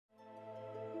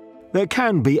There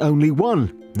can be only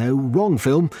one. No wrong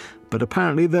film. But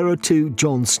apparently there are two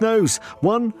Jon Snows.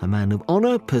 One, a man of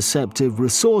honour, perceptive,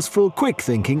 resourceful,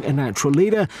 quick-thinking, a natural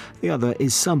leader. The other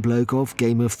is some bloke off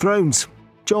Game of Thrones.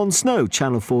 Jon Snow,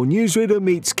 Channel 4 newsreader,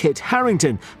 meets Kit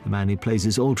Harington, the man who plays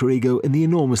his alter ego in the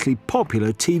enormously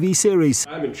popular TV series.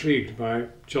 I'm intrigued by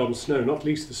Jon Snow, not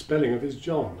least the spelling of his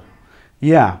John.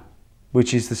 Yeah,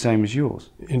 which is the same as yours.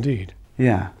 Indeed.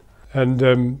 Yeah.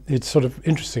 And it's sort of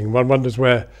interesting. One wonders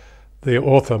where the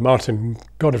author, Martin,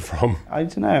 got it from. I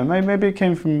don't know. Maybe it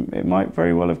came from... It might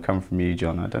very well have come from you,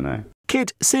 John. I don't know.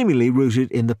 Kit seemingly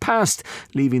rooted in the past,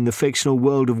 leaving the fictional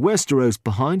world of Westeros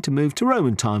behind to move to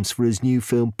Roman times for his new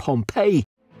film Pompeii.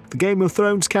 The Game of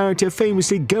Thrones character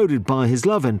famously goaded by his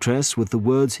love interest with the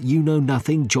words, "You know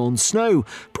nothing, Jon Snow,"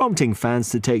 prompting fans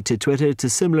to take to Twitter to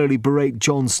similarly berate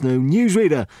Jon Snow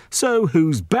newsreader. So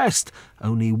who's best?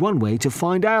 Only one way to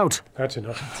find out. That's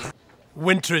enough.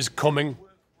 Winter is coming.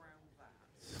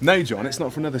 No, John, it's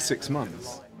not for another 6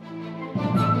 months.